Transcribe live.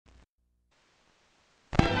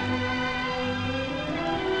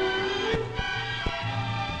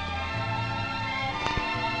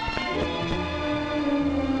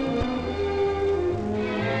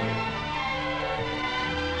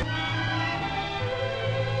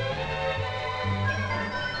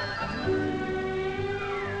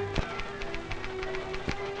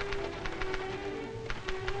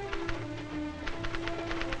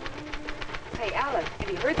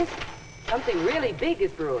heard this? Something really big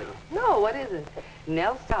is brewing. No, what is it?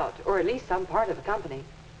 Nell's out, or at least some part of the company.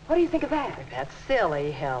 What do you think of that? That's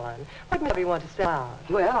silly, Helen. What makes you want to sell out?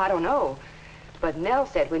 Well, I don't know. But Nell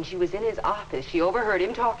said when she was in his office, she overheard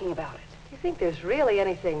him talking about it. Do you think there's really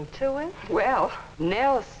anything to it? Well,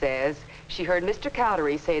 Nell says she heard Mr.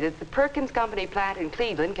 Cowdery say that the Perkins Company plant in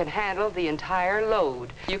Cleveland can handle the entire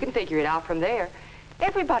load. You can figure it out from there.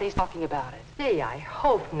 Everybody's talking about it. Gee, I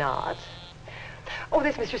hope not. Oh,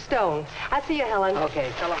 this Mr. Stone. I'll see you, Helen.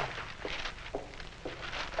 Okay, so long.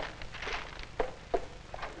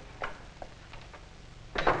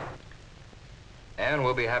 And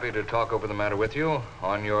we'll be happy to talk over the matter with you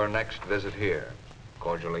on your next visit here.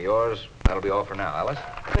 Cordially yours. That'll be all for now, Alice.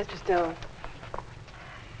 Mr. Stone.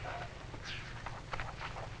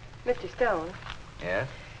 Mr. Stone. Yes?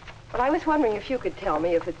 Well, I was wondering if you could tell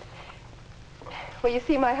me if it's... Well, you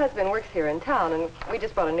see, my husband works here in town, and we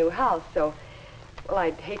just bought a new house, so... Well,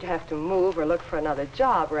 I'd hate to have to move or look for another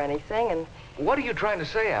job or anything, and... What are you trying to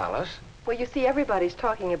say, Alice? Well, you see, everybody's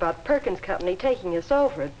talking about Perkins Company taking us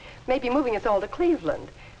over, maybe moving us all to Cleveland.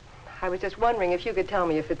 I was just wondering if you could tell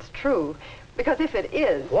me if it's true, because if it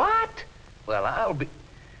is... What? Well, I'll be...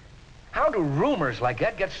 How do rumors like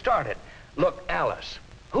that get started? Look, Alice,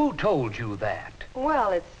 who told you that?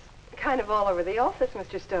 Well, it's kind of all over the office,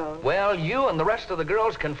 Mr. Stone. Well, you and the rest of the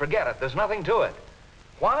girls can forget it. There's nothing to it.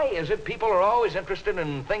 Why is it people are always interested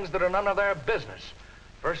in things that are none of their business?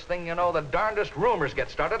 First thing you know, the darndest rumors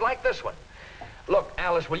get started like this one. Look,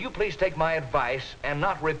 Alice, will you please take my advice and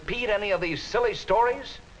not repeat any of these silly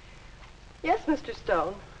stories? Yes, Mr.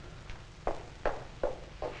 Stone.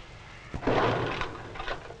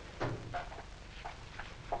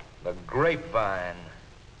 The Grapevine.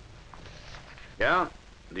 Yeah,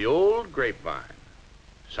 the old Grapevine.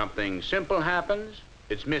 Something simple happens,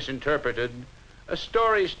 it's misinterpreted. A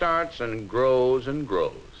story starts and grows and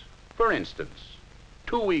grows. For instance,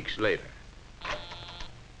 2 weeks later.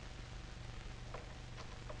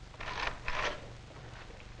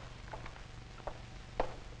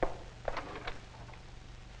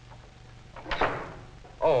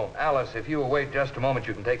 Oh, Alice, if you will wait just a moment,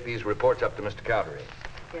 you can take these reports up to Mr. Cowdery.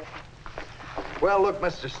 Yes. Well, look,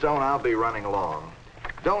 Mr. Stone, I'll be running along.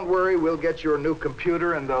 Don't worry, we'll get your new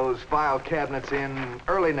computer and those file cabinets in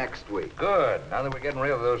early next week. Good. Now that we're getting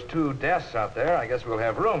rid of those 2 desks out there, I guess we'll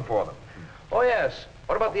have room for them. Oh, yes.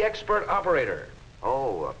 What about the expert operator?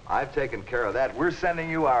 Oh, I've taken care of that. We're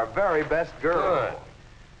sending you our very best girl. Good.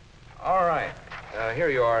 All right.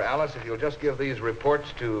 Here you are, Alice. If you'll just give these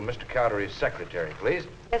reports to Mr. Cowdery's secretary, please.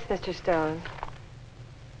 Yes, Mr. Stone.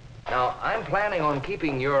 Now, I'm planning on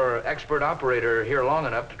keeping your expert operator here long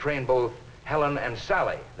enough to train both Helen and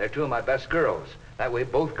Sally. They're 2 of my best girls. That way,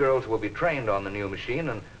 both girls will be trained on the new machine,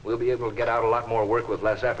 and we'll be able to get out a lot more work with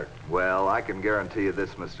less effort. Well, I can guarantee you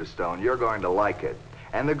this, Mr. Stone. You're going to like it.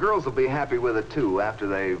 And the girls will be happy with it, too, after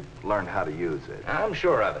they've learned how to use it. I'm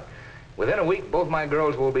sure of it. Within a week, both my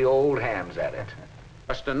girls will be old hands at it.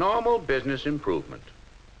 Just a normal business improvement.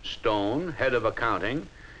 Stone, head of accounting,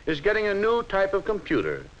 is getting a new type of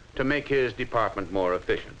computer to make his department more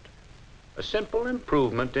efficient. A simple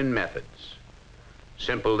improvement in methods.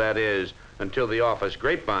 Simple, that is, until the office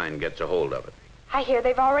Grapevine gets a hold of it. I hear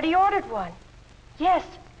they've already ordered one. Yes,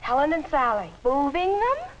 Helen and Sally. Moving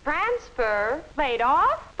them? Transfer? Laid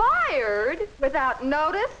off? Fired? Without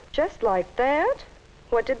notice? Just like that?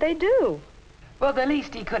 What did they do? Well, the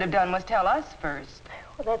least he could have done was tell us first.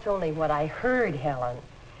 Well, that's only what I heard, Helen.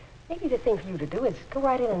 Maybe the thing for you to do is go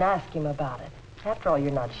right in and ask him about it. After all,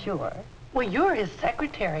 you're not sure. Well, you're his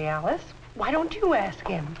secretary, Alice. Why don't you ask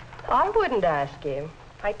him? I wouldn't ask him.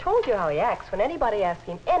 I told you how he acts when anybody asks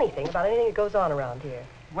him anything about anything that goes on around here.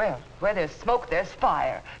 Well, where there's smoke, there's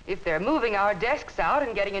fire. If they're moving our desks out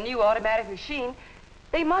and getting a new automatic machine,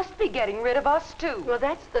 they must be getting rid of us, too. Well,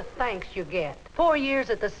 that's the thanks you get. 4 years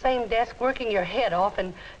at the same desk working your head off,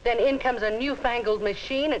 and then in comes a newfangled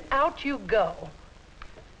machine, and out you go.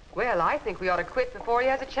 Well, I think we ought to quit before he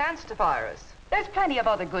has a chance to fire us. There's plenty of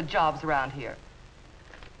other good jobs around here.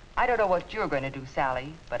 I don't know what you're going to do,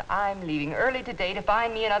 Sally, but I'm leaving early today to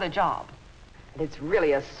find me another job. And it's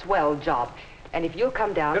really a swell job. And if you'll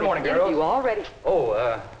come down... Good morning, there's an girls. interview already...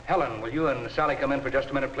 Oh, Helen, will you and Sally come in for just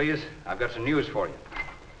a minute, please? I've got some news for you.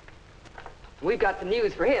 We've got some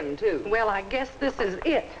news for him, too. Well, I guess this is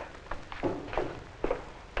it.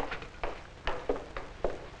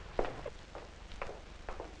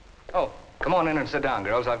 Oh, come on in and sit down,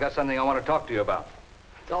 girls. I've got something I want to talk to you about.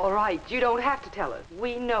 It's all right. You don't have to tell us.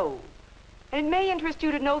 We know. And it may interest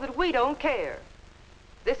you to know that we don't care.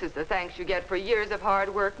 This is the thanks you get for years of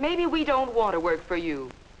hard work. Maybe we don't want to work for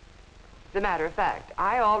you. As a matter of fact,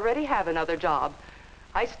 I already have another job.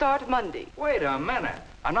 I start Monday. Wait a minute.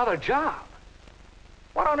 Another job?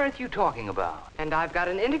 What on earth are you talking about? And I've got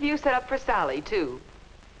an interview set up for Sally, too.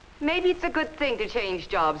 Maybe it's a good thing to change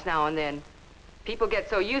jobs now and then. People get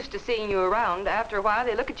so used to seeing you around, after a while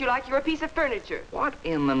they look at you like you're a piece of furniture. What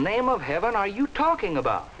in the name of heaven are you talking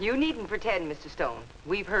about? You needn't pretend, Mr. Stone.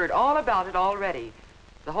 We've heard all about it already.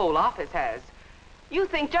 The whole office has. You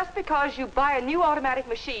think just because you buy a new automatic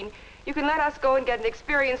machine, you can let us go and get an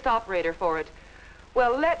experienced operator for it.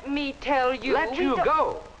 Well, let me tell you... Let you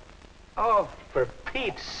go? Oh, for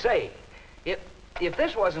Pete's sake. If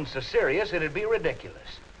this wasn't so serious, it'd be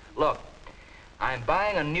ridiculous. Look, I'm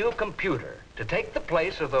buying a new computer to take the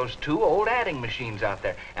place of those 2 old adding machines out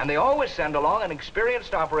there. And they always send along an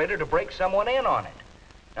experienced operator to break someone in on it.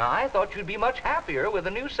 Now, I thought you'd be much happier with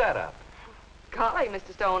the new setup. Golly,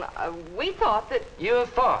 Mr. Stone, we thought that... You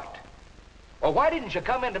thought? Well, why didn't you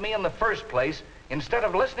come into me in the first place instead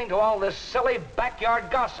of listening to all this silly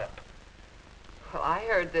backyard gossip? Well, I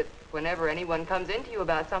heard that whenever anyone comes into you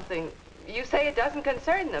about something, you say it doesn't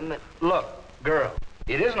concern them. Look, girl,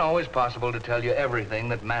 it isn't always possible to tell you everything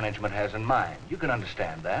that management has in mind. You can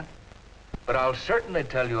understand that. But I'll certainly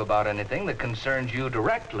tell you about anything that concerns you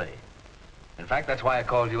directly. In fact, that's why I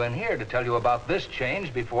called you in here, to tell you about this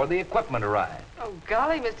change before the equipment arrived. Oh,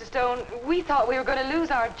 golly, Mr. Stone, we thought we were going to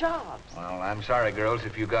lose our jobs. Well, I'm sorry, girls,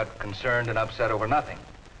 if you got concerned and upset over nothing.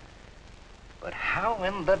 But how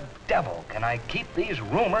in the devil can I keep these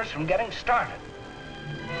rumors from getting started?